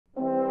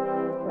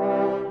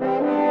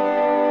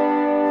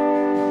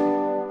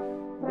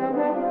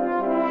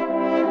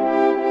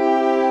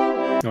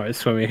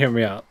Alright, Swimmy, hear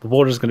me out. The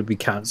border's gonna be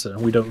cancer,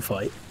 and we don't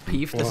fight.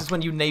 Peef, this is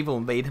when you naval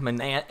invade him and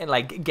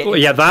like get.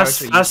 Yeah, that's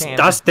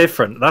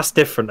different. That's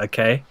different,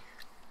 okay?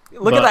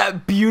 Look at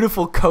that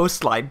beautiful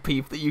coastline,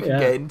 Peef, that you can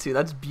get into.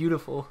 That's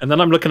beautiful. And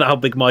then I'm looking at how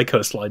big my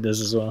coastline is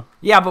as well.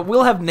 Yeah, but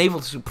we'll have naval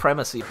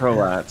supremacy.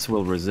 Croats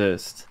will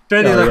resist.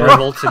 Australia like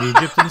revolts in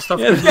Egypt and stuff.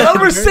 Yeah, they'll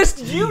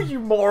resist you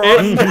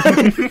moron.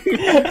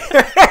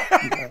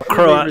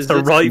 Croats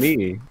are right.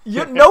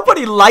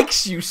 Nobody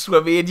likes you,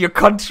 Swimmy, in your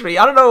country.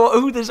 I don't know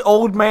who this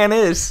old man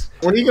is.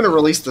 When are you going to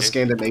release the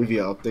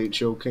Scandinavia update,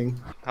 Joe King?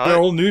 They're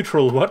all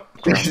neutral, what?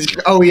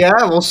 Oh yeah,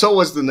 well so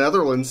was the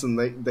Netherlands, and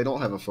they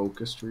don't have a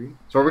focus tree.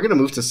 So are we going to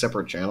move to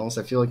separate channels?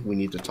 I feel like we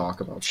need to talk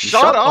about some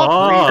Shut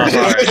up!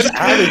 Get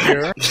out of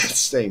here.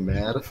 Stay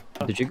mad.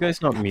 Did you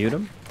guys not mute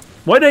him?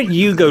 Why don't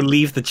you go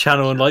leave the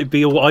channel and like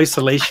be all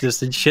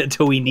isolationist and shit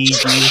till we need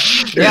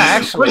you? Yeah,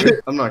 actually.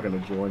 I'm not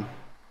going to join.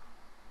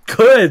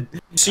 Good!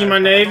 You see my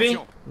navy?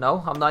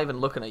 No, I'm not even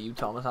looking at you,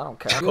 Thomas. I don't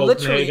care. You're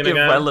Copenhagen literally again.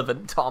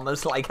 irrelevant,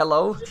 Thomas. Like,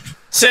 hello?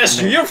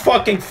 Says you're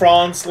fucking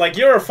France. Like,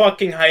 your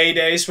fucking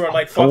heydays were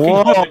like fucking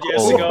 100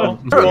 years ago.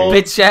 You're a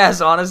bitch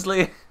ass,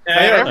 honestly.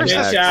 Yeah, you're a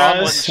bitch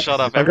ass. Shut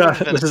up.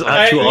 This is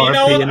actual You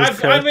know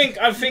RP what?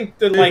 I think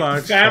the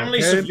like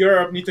families of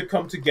Europe need to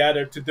come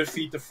together to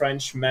defeat the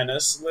French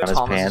menace.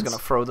 Thomas is gonna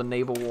throw the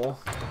naval wall.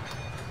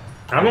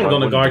 I'm not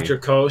gonna guard your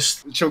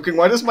coast. Choking,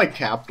 why does my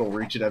capital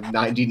region have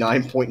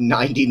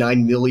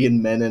 99.99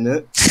 million men in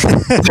it?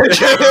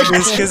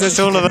 It's because it's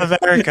all of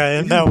America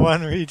in that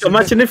one region.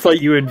 Imagine if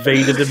like you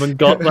invaded him and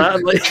got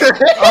that. Like...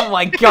 Oh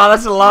my god,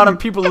 that's a lot of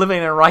people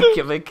living in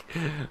Reykjavik.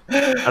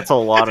 That's a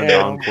lot of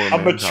non-core. A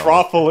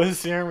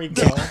metropolis. Here we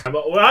go.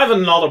 But I have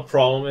another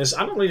problem. Is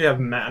I don't really have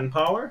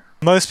manpower.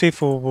 Most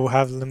people will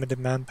have limited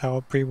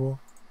manpower pre-war,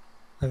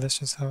 and that's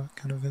just how it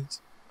kind of is.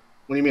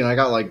 What do you mean? I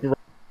got like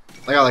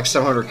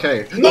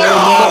 700k.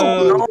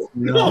 No!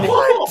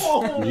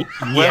 Women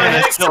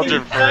and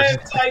children first.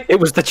 It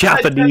was the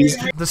Japanese.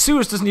 The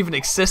Suez doesn't even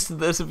exist in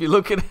this if you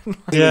look at it.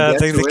 Yeah,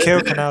 the Kiel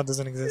Canal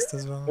doesn't exist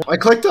as well. I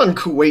clicked on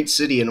Kuwait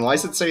City, and why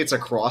does it say it's a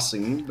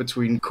crossing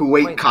between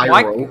Kuwait and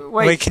Cairo?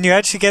 Wait, can you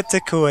actually get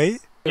to Kuwait?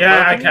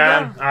 Yeah, I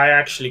can. I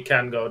actually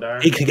can go there.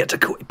 He can get to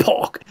Kuwait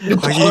Park. You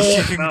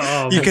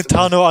can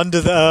tunnel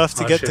under the earth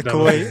to get to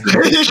Kuwait.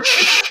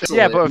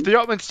 Yeah, but if the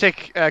Ottomans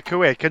take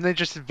Kuwait, can they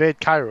just invade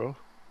Cairo?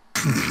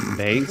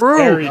 They?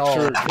 Very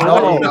true.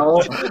 No.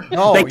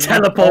 They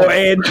teleport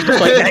in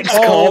like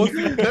XCOM.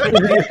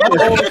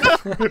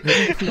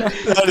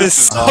 That is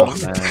so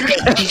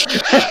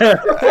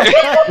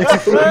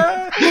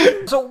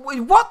So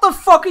what the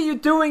fuck are you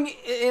doing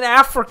in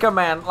Africa,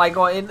 man? Like,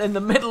 or in the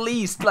Middle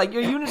East? Like,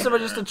 your units are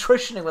just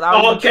attritioning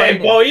without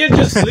training. Well, you're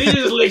just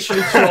literally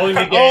trolling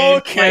the game.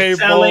 Okay, like,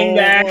 telling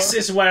the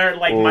Axis where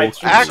like my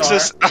troops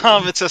Axis,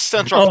 are. It's a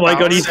central. Oh my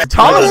god, he's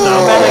Thomas is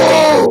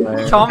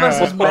metagaming. Thomas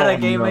is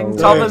metagaming.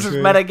 Thomas is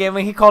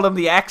metagaming. He called him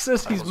the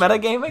Axis. He's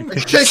metagaming.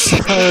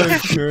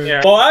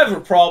 Yeah. Well, I have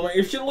a problem.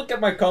 If you look at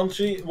my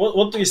country,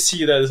 what do you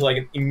see that is like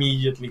an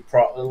immediate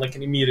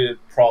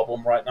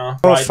problem right now?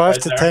 Oh, right, 5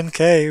 to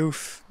 10k,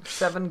 oof.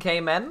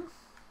 7k men?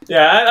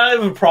 Yeah, I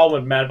have a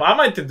problem with men, but I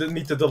might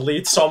need to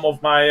delete some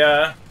of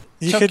my.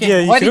 You could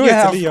always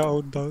delete your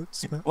old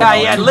boats. Man.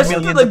 Yeah,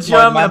 listen to the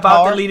German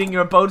about deleting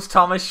your boats,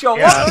 Thomas. Show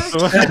Thomas,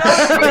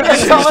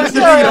 that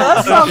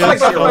sounds like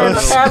a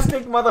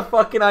fantastic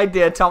motherfucking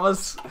idea,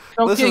 Thomas.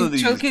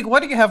 Choking, why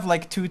do you have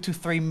like 2 to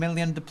 3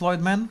 million deployed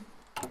men?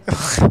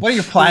 What are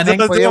you planning?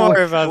 Don't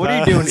worry about what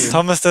that. are you doing here?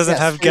 Thomas doesn't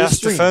have gas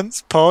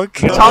defense. Pog.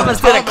 Thomas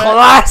did a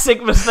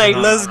classic mistake.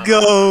 Let's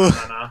go.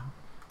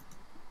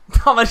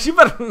 Thomas, you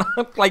better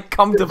not like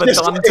come to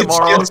Verdun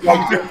tomorrow.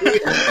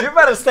 You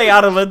better stay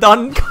out of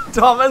Verdun,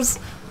 Thomas.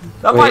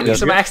 That might be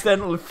some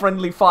accidental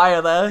friendly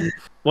fire there.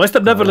 Why is the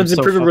Netherlands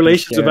improving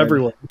relations with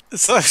everyone?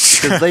 So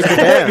true. They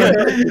can.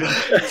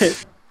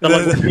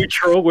 We're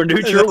neutral. We're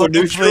neutral.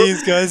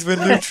 Please, guys, we're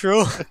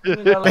neutral.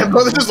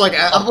 This is like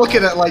I'm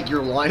looking at like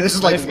your line. This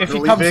is like if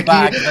he comes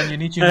back, then you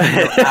need to.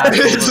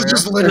 This is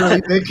just literally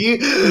Vicky.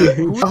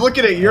 I'm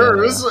looking at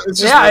yours. It's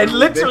just it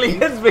literally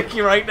is Vicky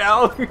right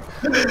now.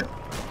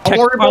 Don't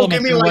worry about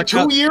give me like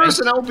 2 years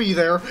and I'll be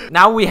there.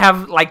 Now we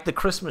have like the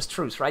Christmas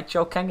truce, right,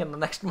 Joe King? In the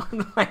next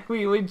month, like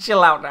we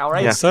chill out now,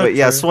 right?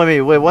 Yeah, Swimmy.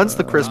 Wait, when's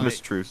the Christmas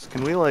truce?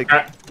 Can we like?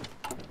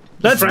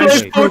 Let's go.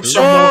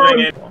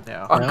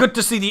 Good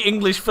to see the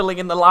English filling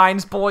in the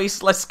lines,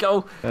 boys. Let's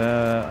go.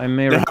 I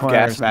may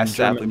require some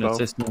German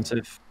assistance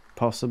if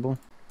possible.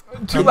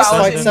 2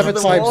 hours into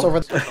the war.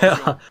 over.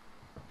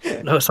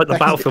 No, it's like the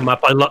battlefield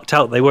map. I lucked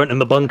out. They weren't in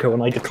the bunker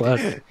when I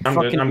declared.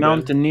 Fucking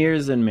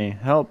mountaineers in me.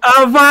 Help.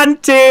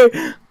 Avanti!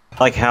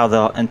 Like how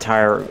the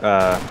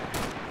entire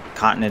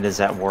continent is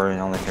at war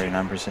and only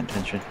 39%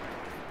 tension.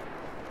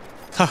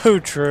 Oh,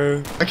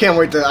 true. I can't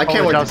wait to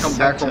come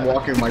back from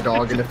walking my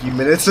dog in a few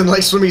minutes and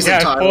like Swimmy's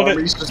entire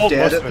army's just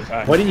dead.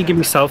 Why didn't you give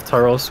me South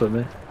Tyrol,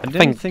 Swimmy? I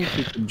didn't think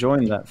you could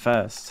join that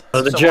fast.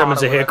 Oh, the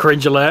Germans are here.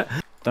 Cringe alert.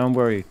 Don't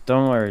worry.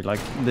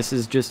 Like this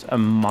is just a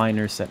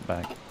minor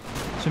setback.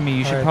 Swimmy,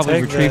 you should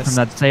probably retreat from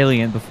that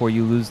salient before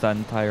you lose that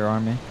entire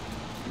army.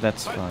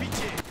 That's fine.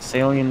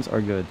 Salients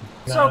are good.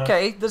 It's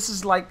okay. This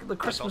is like the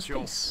Christmas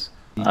piece.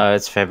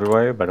 It's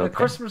February, but The okay.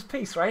 Christmas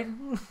piece, right?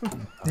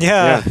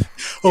 Yeah.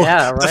 Oh,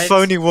 Yeah, the right?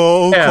 phony war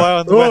all Yeah. quiet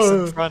on the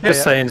western front.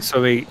 Just saying,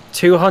 sorry,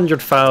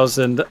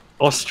 200,000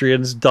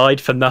 Austrians died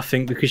for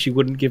nothing because you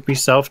wouldn't give me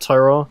South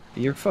Tyrol.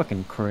 You're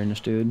fucking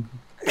cringe, dude.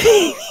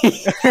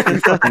 You're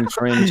fucking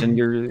cringe, and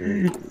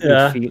your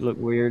feet look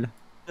weird.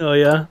 Oh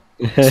yeah.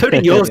 So do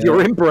yours.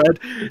 You're inbred.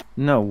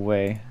 No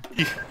way.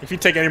 If you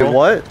take any more.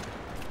 What?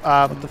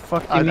 What the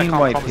fuck do you mean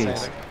white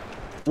piece?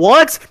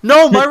 What?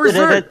 No, my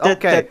reserve.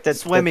 Okay,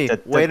 Swimmy.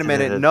 Wait a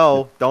minute.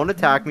 No, don't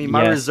attack me.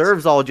 My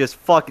reserves all just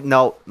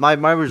no. My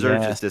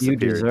reserves just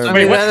disappeared.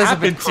 Wait, what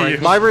happened to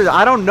you?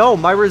 I don't know.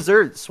 My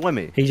reserve.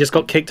 Swimmy. He just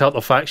got kicked out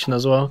the faction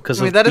as well because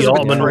of that is the a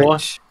bit Ottoman War.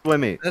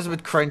 Swimmy. That's a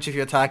bit cringe if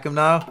you attack him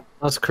now.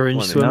 That's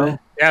cringe, Swimmy, Swimmy. No.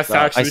 Yeah, it's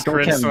actually I still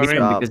cringe, can't beat Swimmy.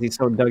 him because he's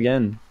so dug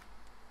in.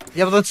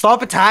 Yeah, but then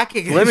stop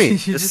attacking. Swimmy,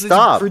 just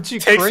stop.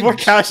 Takes more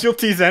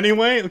casualties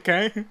anyway,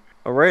 okay?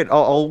 Alright,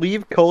 I'll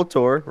leave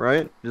KOTOR,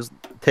 right? Just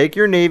take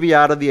your navy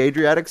out of the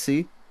Adriatic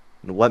Sea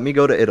and let me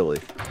go to Italy.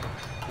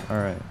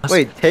 Alright.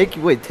 Wait, take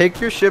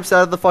your ships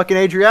out of the fucking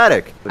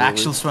Adriatic.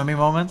 Actual Swimmy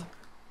moment.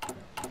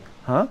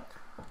 Huh?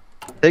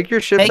 Take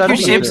your ships Take out your of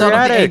the ships out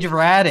of the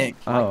Adriatic. Adriatic.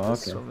 Oh,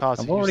 okay.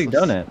 I've already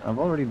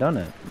done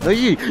it. No,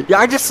 yeah,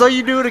 I just saw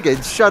you do it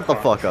again. Shut the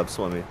fuck up,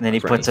 Swimmy. And then he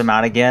puts him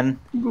out again.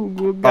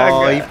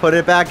 Oh, he put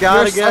it back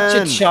out You're again.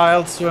 such a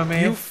child,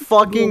 Swimmy. You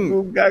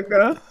fucking.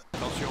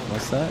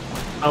 What's that?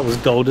 That was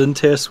golden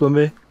tier,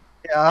 Swimmy.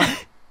 Yeah.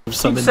 Keep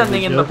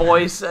sending in the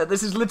boys.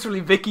 This is literally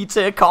Vicky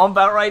tier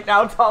combat right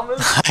now,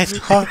 Thomas.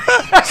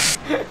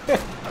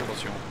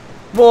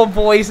 More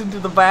boys into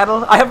the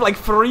battle. I have like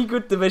 3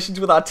 good divisions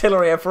with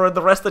artillery. I've heard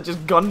the rest are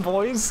just gun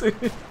boys.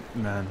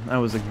 Man, that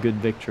was a good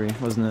victory,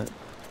 wasn't it?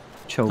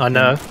 Choking. I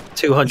know.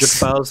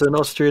 200,000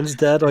 Austrians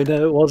dead. I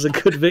know it was a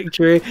good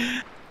victory.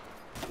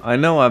 I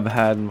know I've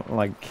had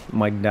like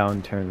my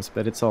downturns,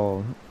 but it's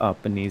all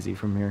up and easy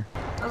from here.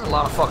 There's a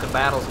lot of fucking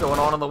battles going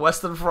on the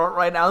Western Front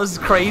right now. This is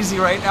crazy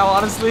right now,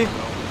 honestly.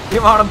 The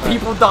amount of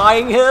people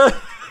dying here.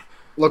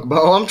 Look,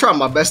 Bo, I'm trying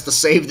my best to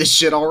save this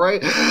shit,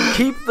 alright?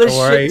 Keep this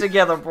shit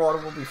together, bro.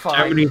 We'll be fine.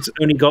 Germany's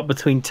only got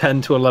between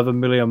 10 to 11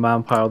 million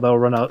manpower. They'll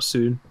run out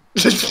soon.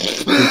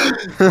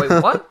 Wait,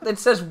 what? It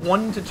says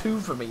 1 to 2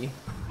 for me.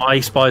 My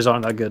spies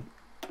aren't that good.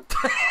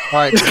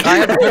 Alright, I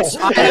have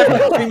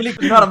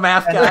You're not a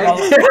math guy.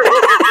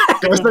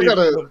 Guys, I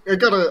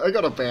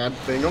got a bad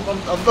thing. I'm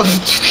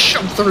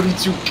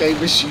 32k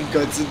machine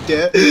guns in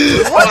debt.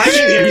 You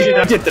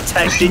did the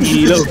tank, didn't you,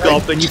 you little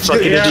goblin, you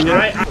fucking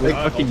idiot.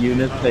 Fucking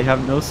units, they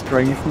have no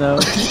strength now.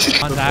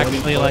 One's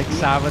actually like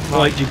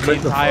sabotage the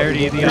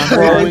entirety of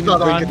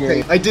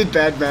the I did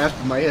bad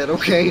math in my head,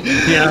 okay?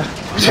 Yeah.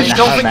 I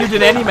don't think you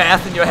did any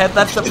math in your head,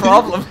 that's the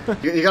problem.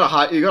 You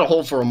gotta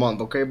hold for a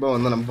month, okay, Bo,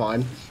 and then I'm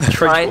fine.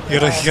 Right. You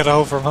gotta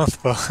hold for a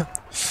month, but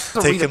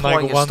taking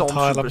like one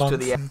tile a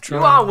month. You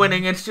are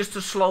winning, it's just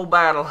a slow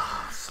battle.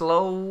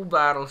 Slow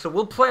battle. So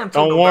we'll play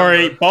until Don't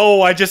worry,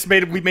 Bo,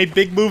 we made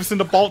big moves in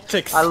the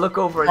Baltics. I look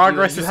over at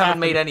Progress you and you is haven't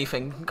happening. made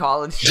anything,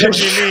 college. What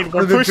do you mean?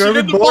 We're pushing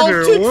in the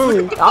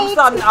Baltics.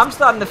 I'm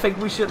starting to think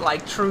we should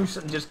like truce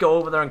and just go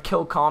over there and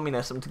kill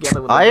communism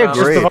together with the I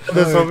agree.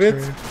 The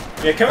Soviets?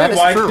 Yeah, can we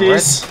wipe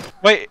this?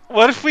 Wait,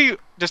 what if we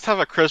just have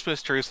a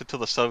Christmas truce until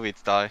the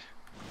Soviets die?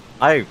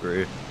 I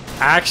agree.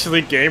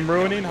 Actually, game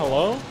ruining?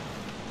 Hello?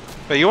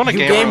 But you want to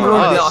game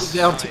ruin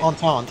the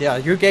Entente. Yeah,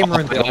 your game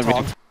ruined the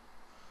Entente.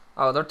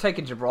 Oh, they're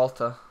taking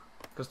Gibraltar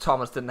because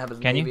Thomas didn't have his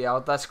navy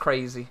out. That's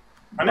crazy.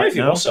 My navy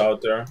was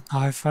out there.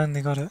 I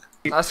finally got it.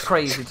 That's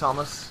crazy,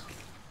 Thomas.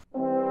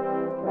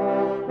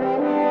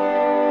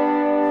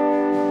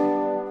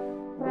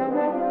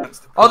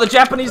 Oh, the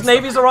Japanese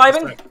navy's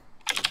arriving.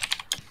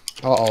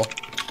 Uh-oh.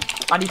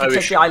 I need to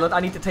take the island. I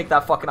need to take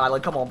that fucking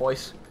island. Come on,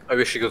 boys. I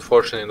wish you good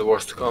fortune in the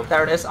worst to come.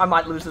 There it is. I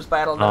might lose this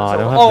battle.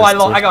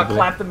 I got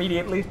clapped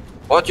immediately.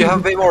 What? You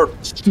have way more.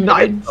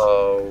 Nine.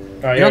 Oh.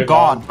 You're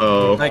gone.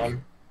 Oh. Like,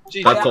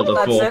 That's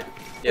it.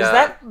 Yeah. Is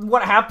that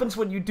what happens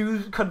when you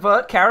do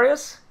convert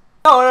carriers?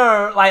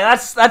 No. Like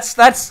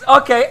that's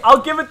okay.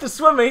 I'll give it to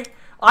Swimmy.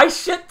 I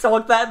shit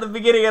talked that in the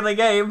beginning of the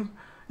game.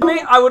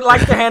 I would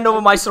like to hand over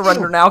my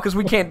surrender now because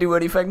we can't do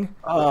anything.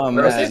 Oh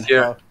man.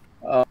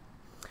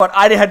 But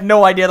I had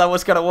no idea that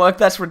was gonna work.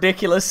 That's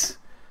ridiculous.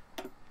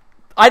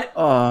 That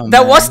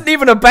man. wasn't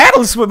even a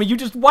battle, Swimmy. You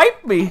just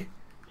wiped me.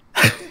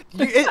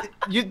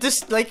 you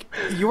just like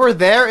you were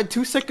there, and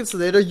 2 seconds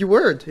later you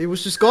weren't. It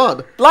was just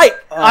gone. Like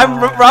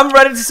I'm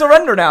ready to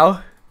surrender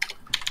now.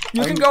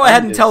 You can go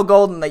ahead and tell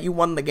Golden that you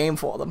won the game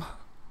for them.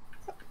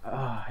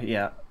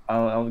 Yeah,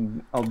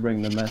 I'll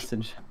bring the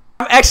message.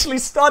 I'm actually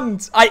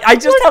stunned. I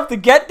just have to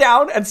get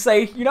down and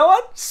say, you know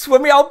what?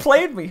 Swimmy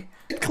outplayed me.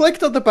 I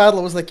clicked on the battle.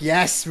 I was like,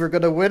 yes, we're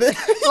gonna win it.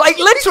 Like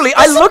literally,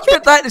 I looked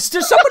at that. It's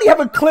just somebody have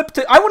a clip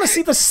to. I want to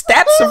see the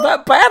stats of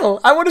that battle.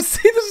 I want to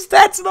see the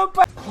stats of that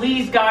battle.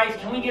 Please, guys,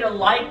 can we get a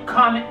like,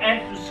 comment,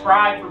 and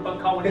subscribe for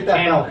Bokowen's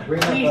channel?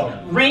 Please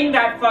ring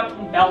that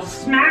fucking bell.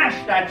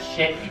 Smash that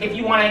shit if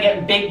you want to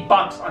get big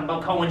bucks on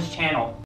Bokowen's channel.